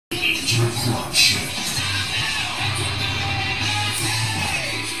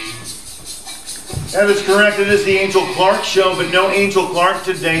That is correct. It is the Angel Clark Show, but no Angel Clark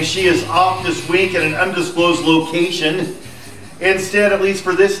today. She is off this week at an undisclosed location. Instead, at least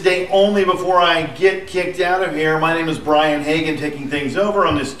for this day only before I get kicked out of here, my name is Brian Hagan, taking things over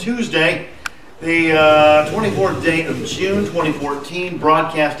on this Tuesday, the 24th day of June 2014,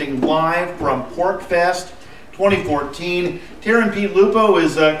 broadcasting live from PorcFest 2014. Tarrin P. Lupo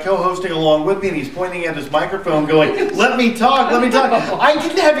is co-hosting along with me, and he's pointing at his microphone going, let me talk, let me talk. I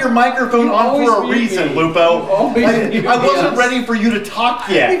didn't have your microphone on for a reason, Lupo. I wasn't ready for you to talk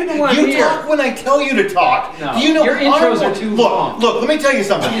yet. You talk when I tell you to talk. No, Do you know, your intros are too long. Look, let me tell you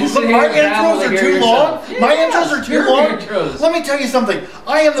something. Look, my intros are too long. My intros are too long. Let me tell you something.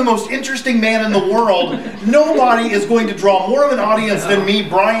 I am the most interesting man in the world. Nobody is going to draw more of an audience than me,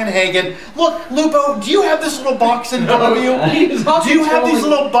 Brian Hagan. Look, Lupo, do you have this little box in front of you? Do you have these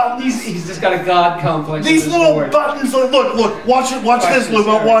little buttons? He's just got a God complex. These little buttons. Look, watch this,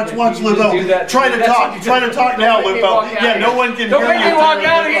 Lupo. Watch Lupo. Try to talk now, Lupo. Yeah, no one can hear you. Don't make me walk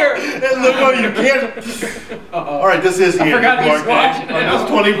out of here. Lupo, you can't. All right, this is the Angel Clark Day.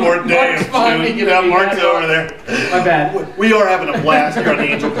 On this 24th day of June. Yeah, Mark's over there. My bad. We are having a blast here on the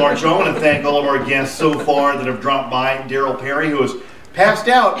Angel Clark Show. I want to thank all of our guests so far that have dropped by. Daryl Perry, who is passed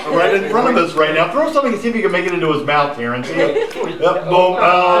out right in front of us right now. Throw something and see if you can make it into his mouth, Tarrin. Boom.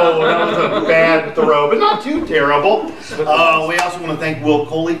 Oh, that was a bad throw, but not too terrible. We also want to thank Will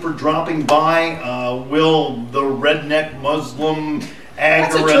Coley for dropping by. Will, the redneck Muslim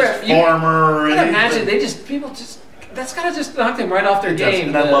agorist farmer. I can imagine that's gotta just knock them right off their game.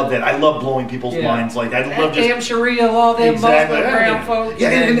 And I love that. I love blowing people's minds. Like I love just Hampshire, all them Muslim brown folks. Yeah,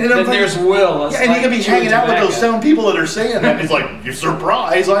 and then there's Will. Yeah, and you can be hanging out with those same people that are saying that. He's like, "You're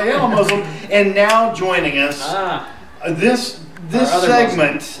surprised I am a Muslim." And now joining us, this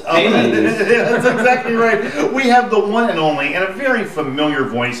segment. That's exactly right. We have the one and only, and a very familiar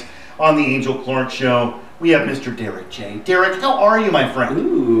voice on the Angel Clark Show. We have Mr. Derrick J. Derrick, how are you, my friend?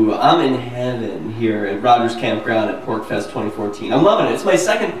 Ooh, I'm in heaven here at Rogers Campground at PorcFest 2014. I'm loving it. It's my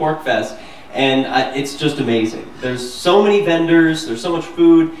second PorcFest, and it's just amazing. There's so many vendors. There's so much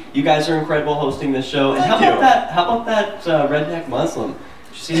food. You guys are incredible hosting this show. And how about that redneck Muslim?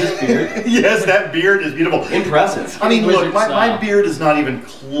 Did you see his beard? Yes, that beard is beautiful. Impressive. I mean, look, my beard is not even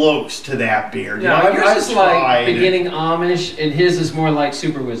close to that beard. No, yours is like beginning Amish, and his is more like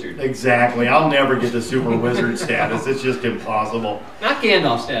Super Wizard. Exactly. I'll never get the Super Wizard status. It's just impossible. Not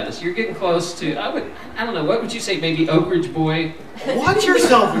Gandalf status. You're getting close to, I don't know, what would you say, maybe Oak Ridge Boy? Watch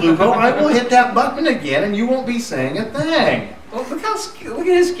yourself, Lupo. I will hit that button again, and you won't be saying a thing. Well, look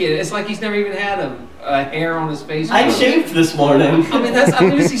at his kid. It's like he's never even had a hair on his face. I shaved this morning. I mean, I'm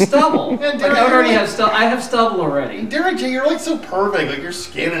going to see stubble. I have stubble already. Derrick J, you're like so perfect. Like your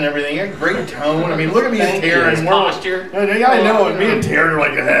skin and everything. You have great tone. I mean, look at me and Tarrin. Posture. Yeah, I know. And me and Tarrin are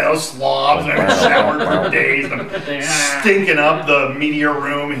like slobs. And I haven't showered for days. And I'm stinking up the media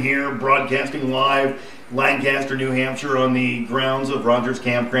room here, broadcasting live, Lancaster, New Hampshire, on the grounds of Rogers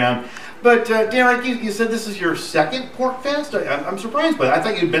Campground. But Derrick, you said this is your second PorcFest? I'm surprised by that. I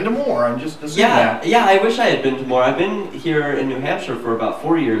thought you'd been to more. I'm just assuming that. Yeah, I wish I had been to more. I've been here in New Hampshire for about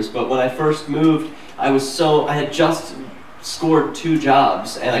 4 years, but when I first moved, I had just scored 2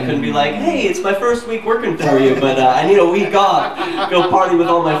 jobs, and I couldn't be like, hey, it's my first week working for you, but I need a week off, go party with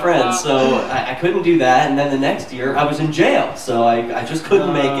all my friends. So I couldn't do that, and then the next year I was in jail, so I just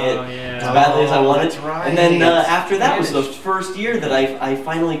couldn't make it as badly as I wanted. Right. And then after that was the first year that I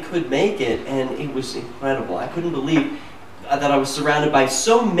finally could make it, and it was incredible. I couldn't believe that I was surrounded by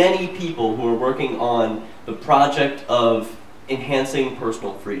so many people who were working on the project of enhancing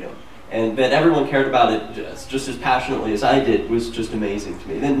personal freedom. And that everyone cared about it just as passionately as I did was just amazing to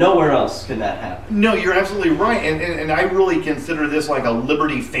me. And nowhere else can that happen. No, you're absolutely right. And I really consider this like a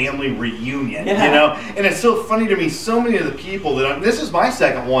Liberty family reunion, you know? And it's so funny to me, so many of the people this is my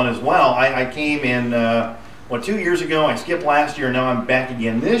second one as well. I came in, 2 years ago. I skipped last year, now I'm back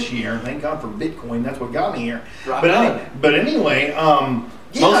again this year. Thank God for Bitcoin, that's what got me here. But anyway,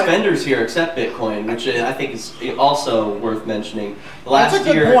 most vendors here accept Bitcoin, which I think is also worth mentioning. That's a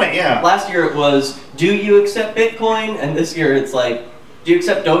good point, yeah. Last year it was, do you accept Bitcoin? And this year it's like, do you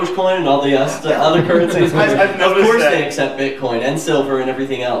accept Dogecoin and all the other currencies? I've noticed of course that. they accept Bitcoin and silver and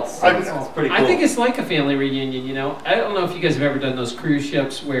everything else. So it's pretty cool. I think it's like a family reunion, you know. I don't know if you guys have ever done those cruise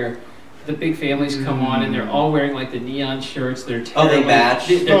ships where the big families come on and they're all wearing like the neon shirts. They're terribly, they match.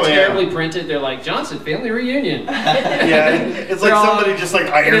 They're terribly printed. They're like Johnson Family Reunion. Yeah, it's like somebody just like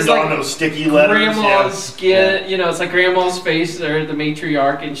ironed on those sticky letters. Grandma's skin, you know, it's like grandma's face or the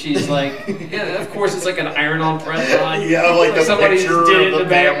matriarch, and she's like, yeah, of course it's like an iron-on press-on. Yeah, like the picture of the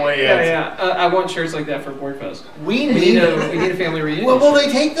family. Yeah. I want shirts like that for PorcFest. We need a family reunion. Well,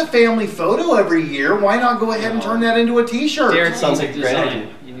 they take the family photo every year. Why not go ahead and turn that into a T-shirt? Derrick, sounds like a great idea.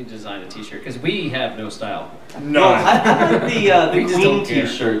 You need to design a T-shirt because we have no style. No, I like the Queen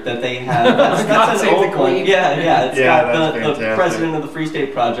T-shirt that they have. That's an old one. Yeah. It's got the president of the Free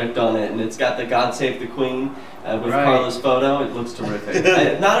State Project on it, and it's got the God Save the Queen with Carla's photo. It looks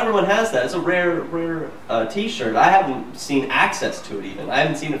terrific. Not everyone has that. It's a rare T-shirt. I haven't seen access to it even. I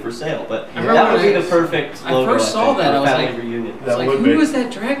haven't seen it for sale, but that would be the perfect logo. I first saw that. I was like, reunion. Who was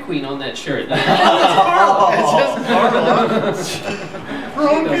that drag queen on that shirt? It's just Carla.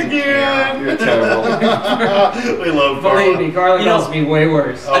 Drunk again. You're terrible. We love Carla. Believe me, Carla calls me way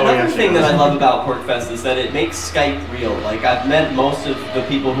worse. Another thing that I love about PorcFest is that it makes Skype real. Like, I've met most of the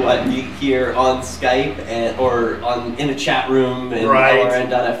people who I meet here on Skype or in a chat room in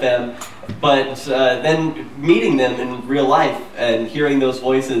LRN.FM. But then meeting them in real life and hearing those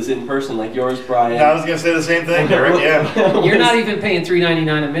voices in person, like yours, Brian. I was going to say the same thing, Derrick. Yeah. You're not even paying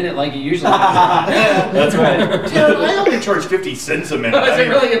 $3.99 a minute like you usually do. That's right. Dude, I only charge 50 cents a minute. Is it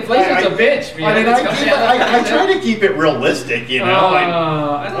really? Inflation's a bitch. Man. I try to keep it realistic, you know.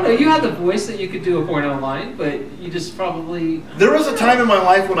 I don't know. You had the voice that you could do a porno line, but you just probably. There was a time in my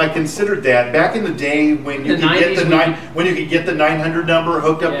life when I considered that. Back in the day when you could get the 900 number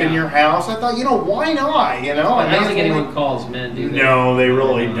hooked up in your house, I thought, you know, why not? You know, I don't think anyone calls men, do they? No, they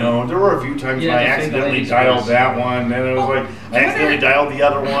really don't. There were a few times when I accidentally dialed that one, and it was like I accidentally dialed the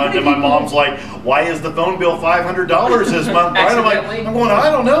other one, and my mom's like, "Why is the phone bill $500 this month?" I'm like, I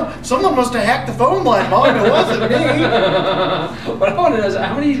don't know. Someone must have hacked the phone line, Mom. It wasn't me. But I want to know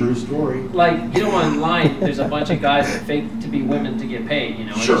how many. True story. Like, you know, online, there's a bunch of guys that fake to be women to get paid. You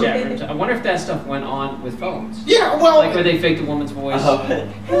know, in the chat rooms. I wonder if that stuff went on with phones. Yeah, well, like where they faked a woman's voice. Look,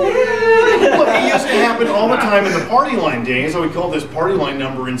 it used to happen all the time in the party line days. I would call this party line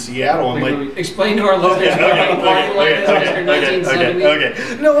number in Seattle. And like, explain to our listeners what party line is after 1970. Okay.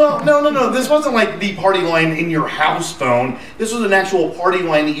 No. This wasn't like the party line in your house phone. This was an actual party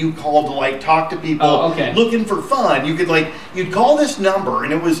line that you called to like talk to people looking for fun. You could you'd call this number,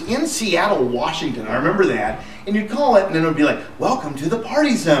 and it was in Seattle, Washington. I remember that. And you'd call it, and then it would be like, "Welcome to the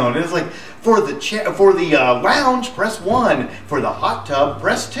party zone." And it's like, for the lounge, press 1. For the hot tub,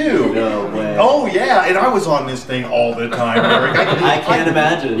 press 2. No way. Oh yeah, and I was on this thing all the time, Derrick. I can't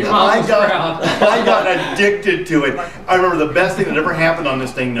imagine. I got addicted to it. I remember the best thing that ever happened on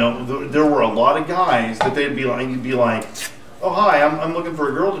this thing. No, there were a lot of guys that you'd be like, "Oh, hi, I'm looking for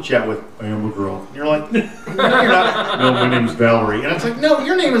a girl to chat with." "I am a girl." And you're like, "No, you're not." "No, my name's Valerie." And it's like, "No,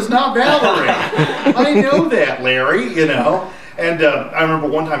 your name is not Valerie." "I know that, Larry," you know. And I remember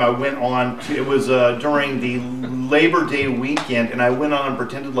one time I went on, it was during the Labor Day weekend, and I went on and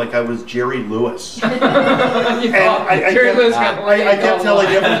pretended like I was Jerry Lewis. And I kept telling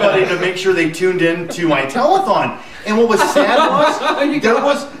everybody to make sure they tuned in to my telethon. And what was sad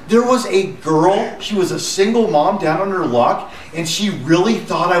was, there was a girl, she was a single mom down on her luck, and she really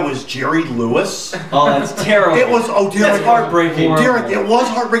thought I was Jerry Lewis. Oh, that's terrible. It was, Derrick. That's heartbreaking. Derrick, it was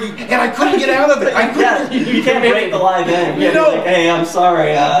heartbreaking, and I couldn't get out of it. You can't break the lie then. You know, like, "Hey, I'm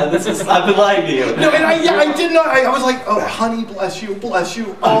sorry, I've been lying to you." No, and I did not, I was like, "Oh, honey, bless you.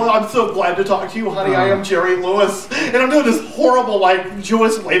 Oh, I'm so glad to talk to you, honey. I am Jerry Lewis." And I'm doing this horrible, like,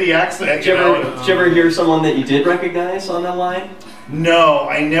 Jewish lady accent, Did you ever hear someone that you did recognize on that line? No,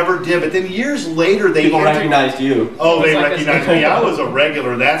 I never did. But then years later, people recognized you. Oh, they recognized me. I was a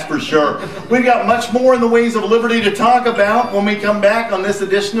regular, that's for sure. We've got much more in the ways of liberty to talk about when we come back on this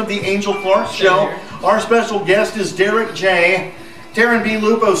edition of the Angel Clark Show. Our special guest is Derrick J. Tarrin B.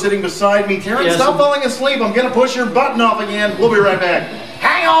 Lupo sitting beside me. Tarrin, stop falling asleep. I'm going to push your button off again. We'll be right back.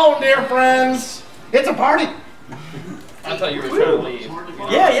 Hang on, dear friends. It's a party. I thought you were trying to leave.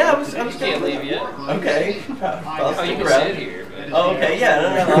 Yeah, I was can't leave yet. Okay. Oh, you can sit here. Oh, okay, no.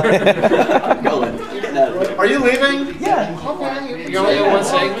 I'm going. Getting out of here. Are you leaving? Yeah. Okay. You're only in one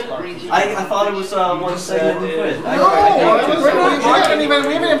segment? I thought it was one segment. We haven't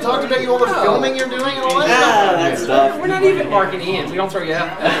even talked about all the filming you're doing and all that stuff. That stuff. We're not even marking in. We don't throw you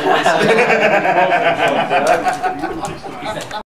out.